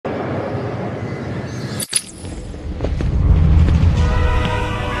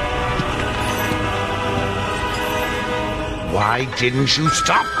Why didn't you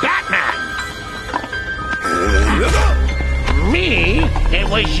stop Batman? Me? It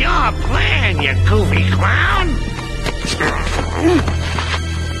was your plan, you goofy clown!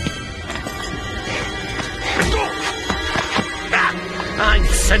 I'm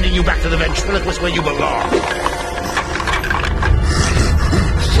sending you back to the ventriloquist where you belong.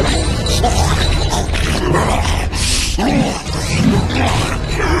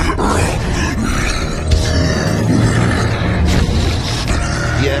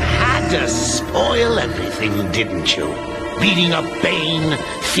 You had to spoil everything, didn't you? Beating up Bane,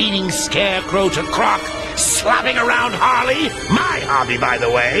 feeding Scarecrow to Croc, slapping around Harley, my hobby, by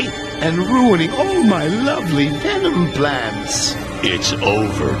the way, and ruining all my lovely Venom plans. It's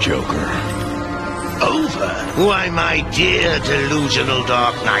over, Joker. Over? Why, my dear delusional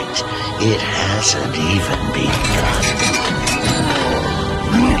Dark Knight, it hasn't even begun.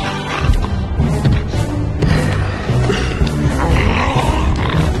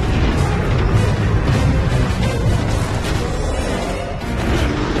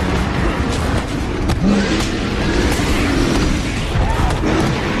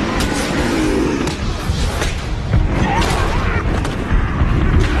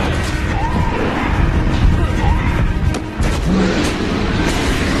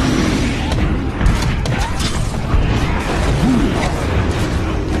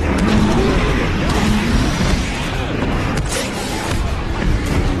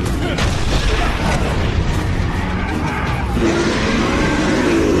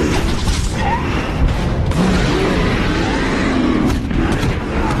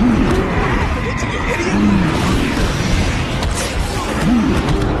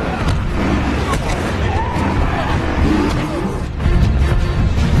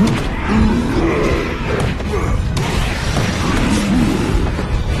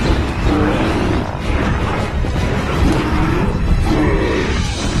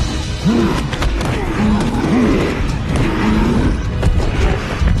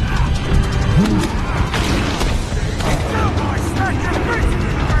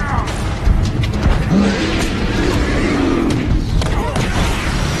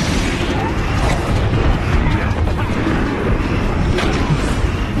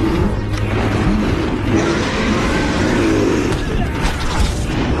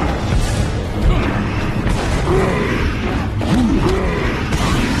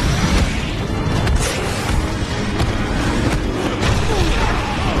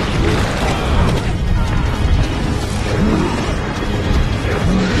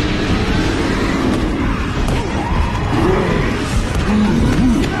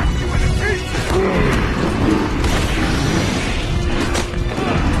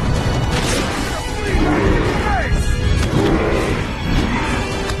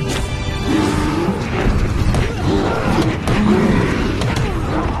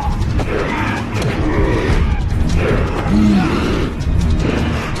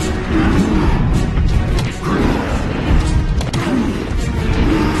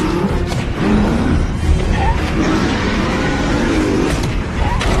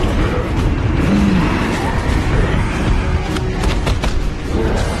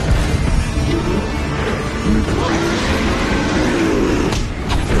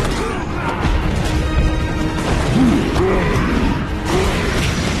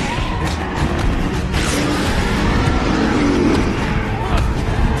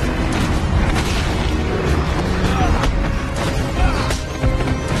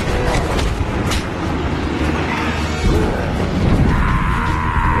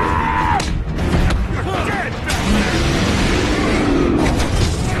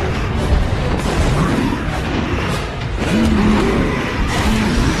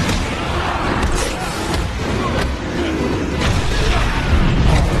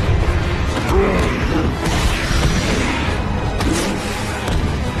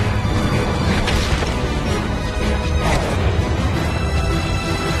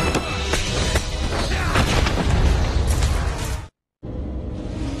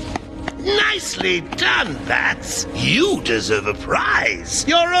 Nicely done, Bats. You deserve a prize.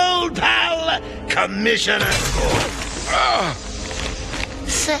 Your old pal, Commissioner Gordon.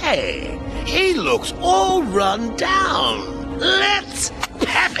 Say, he looks all run down. Let's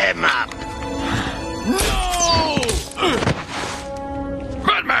pep him up. No!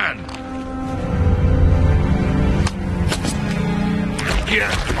 Batman!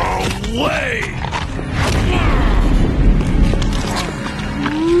 Get away!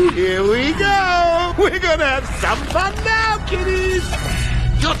 Here we go! We're gonna have some fun now, kiddies!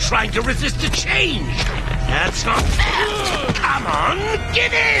 You're trying to resist the change! That's not fair! Come on,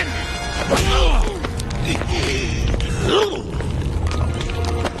 get in!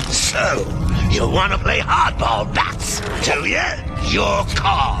 So, you want to play hardball, Bats, do you? Your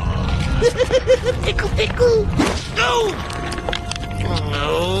call. Pickle, pickle. No!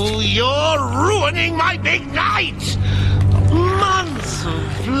 No, you're ruining my big night! Months of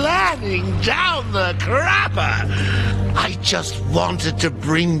planning down the crapper! I just wanted to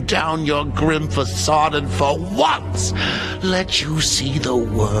bring down your grim facade and for once let you see the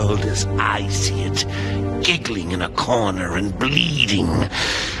world as I see it, giggling in a corner and bleeding.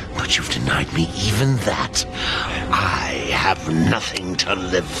 But you've denied me even that. I have nothing to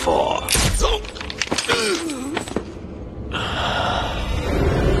live for.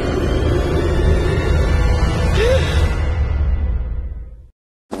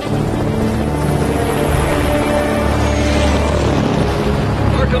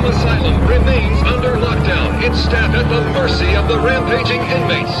 Arkham Asylum remains under lockdown, its staff at the mercy of the rampaging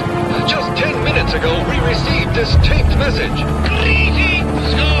inmates. Just 10 minutes ago, we received this taped message.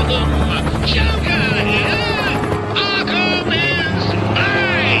 Greetings, Gotham! Joker here! Arkham is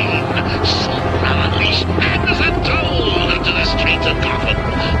mine! Soon I'll unleash madness untold onto the streets of Gotham.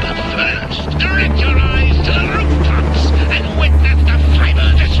 But first, direct your eyes to the rooftops and witness the final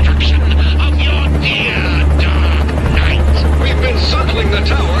destruction of your dear Dark Knight. We've been circling the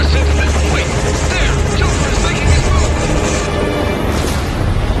tower since this point. There, Joker is making his move.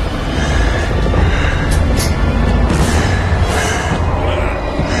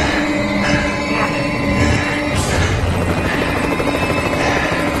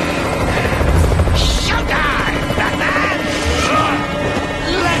 Showtime, Batman!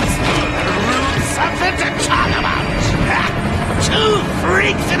 Let's give the room something to talk about! Two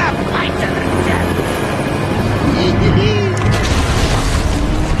freaks in a fight to the death!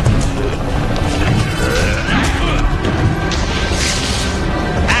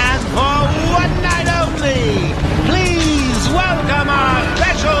 And for one night only, please welcome our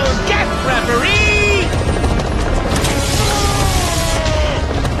special guest referee,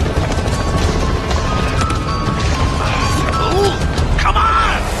 Ooh, come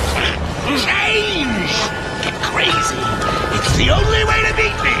on! Change! Get crazy! It's the only way to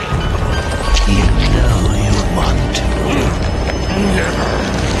beat me! You know you want to. Never.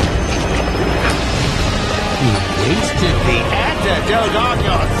 You wasted the antidote on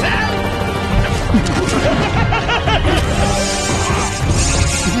yourself!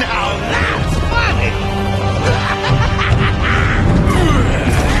 Now that's funny!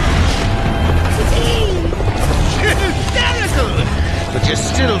 Hysterical! But you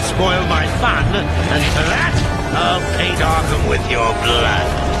still spoil my fun, and for that, I'll paint Arkham with your blood.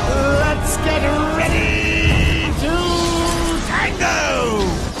 Let's get ready to tango!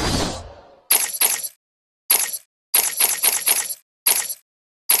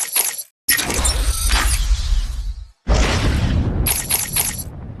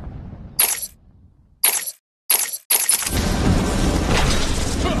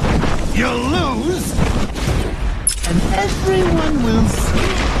 You'll lose, and everyone will see.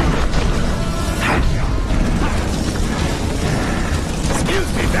 Excuse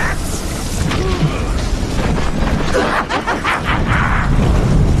me, Bats.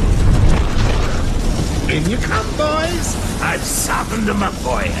 In you come, boys. I've softened them up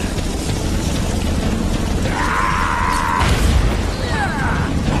for you.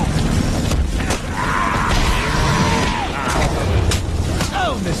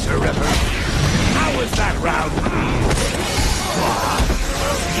 Oh, Mr. Ripper, how was that round for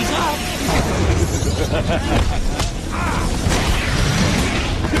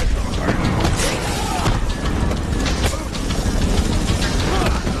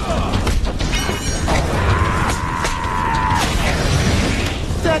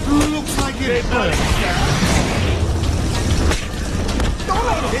That looks like it burns. Don't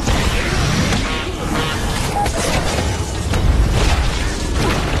let it.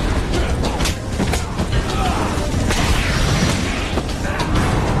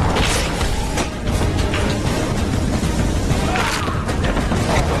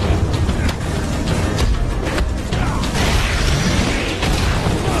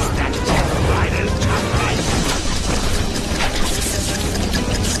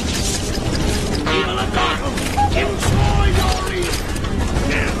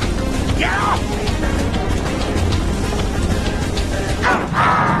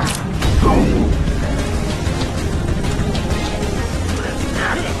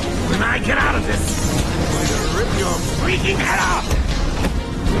 When I get out of this, I'm going to rip your freaking head off!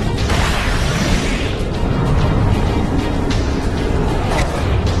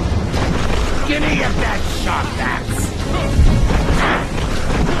 Give me your best shot, Bats!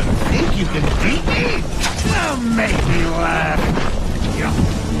 Think you can beat me? Well, make me laugh.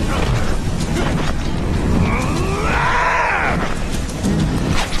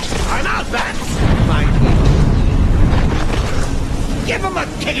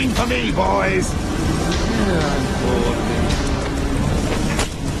 kicking for me, boys.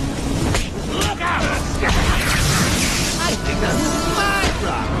 Look out! I think that's my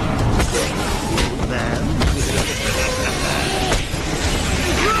rock. Man.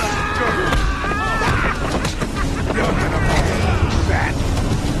 You're gonna fall back.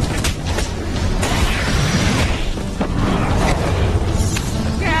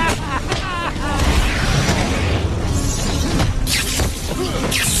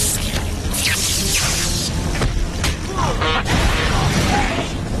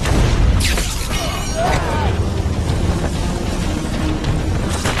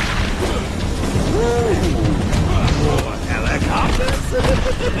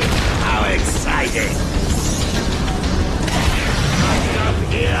 How exciting! Up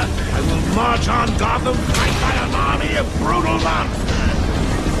here, I will march on Gotham, fight by an army of brutal monsters!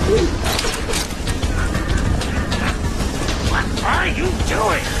 What are you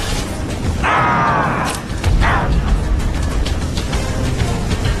doing?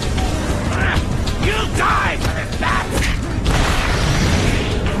 You'll die for this bat!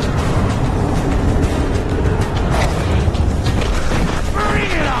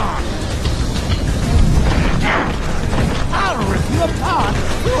 Bring it on! I'll rip you apart!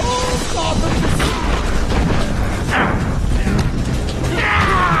 Oh, Gotham!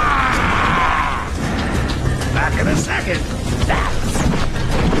 Back in a second!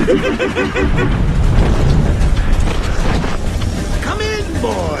 Come in,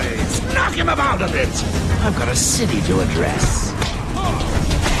 boys! Knock him about a bit! I've got a city to address.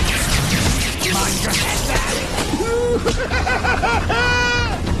 Mind your head back!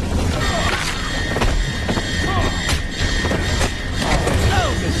 Hello,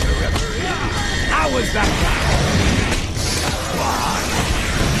 Mr. Referee. How was that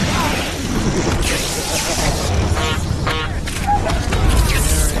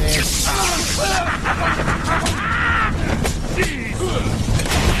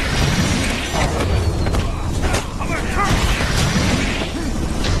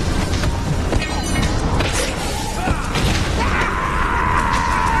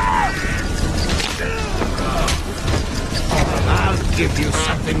give you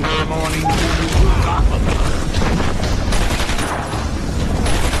something for the morning Gotham.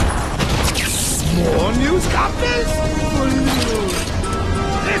 More newscasters?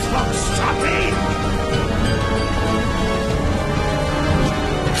 This won't stop me!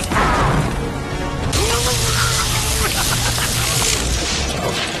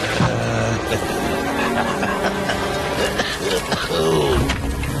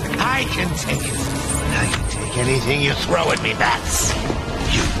 I can take it. Now you take anything you throw at me, bats.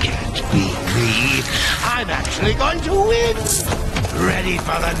 You can't beat me. I'm actually going to win. Ready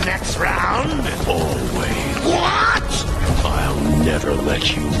for the next round? Always. What? I'll never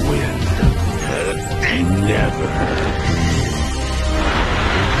let you win. Never.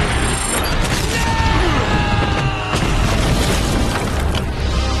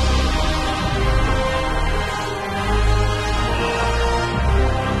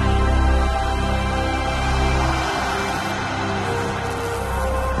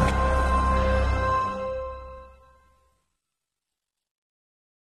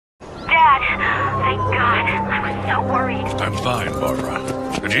 I'm fine, Barbara.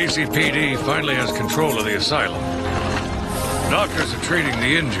 The GCPD finally has control of the asylum. Doctors are treating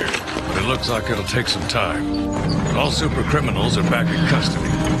the injured, but it looks like it'll take some time. All super criminals are back in custody.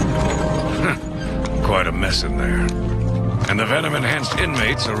 Quite a mess in there. And the venom-enhanced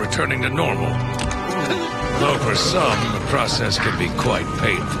inmates are returning to normal. Though for some, the process can be quite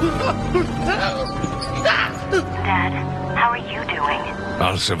painful. Dad, how are you doing?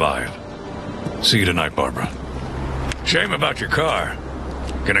 I'll survive. See you tonight, Barbara. Shame about your car.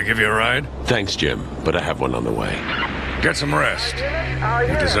 Can I give you a ride? Thanks, Jim, but I have one on the way. Get some rest.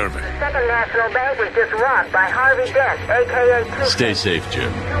 You deserve it. Second National Bank was just robbed by Harvey Dent, a.k.a. Stay safe,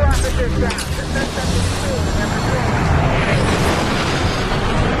 Jim. 2 officers down. The suspect is fleeing.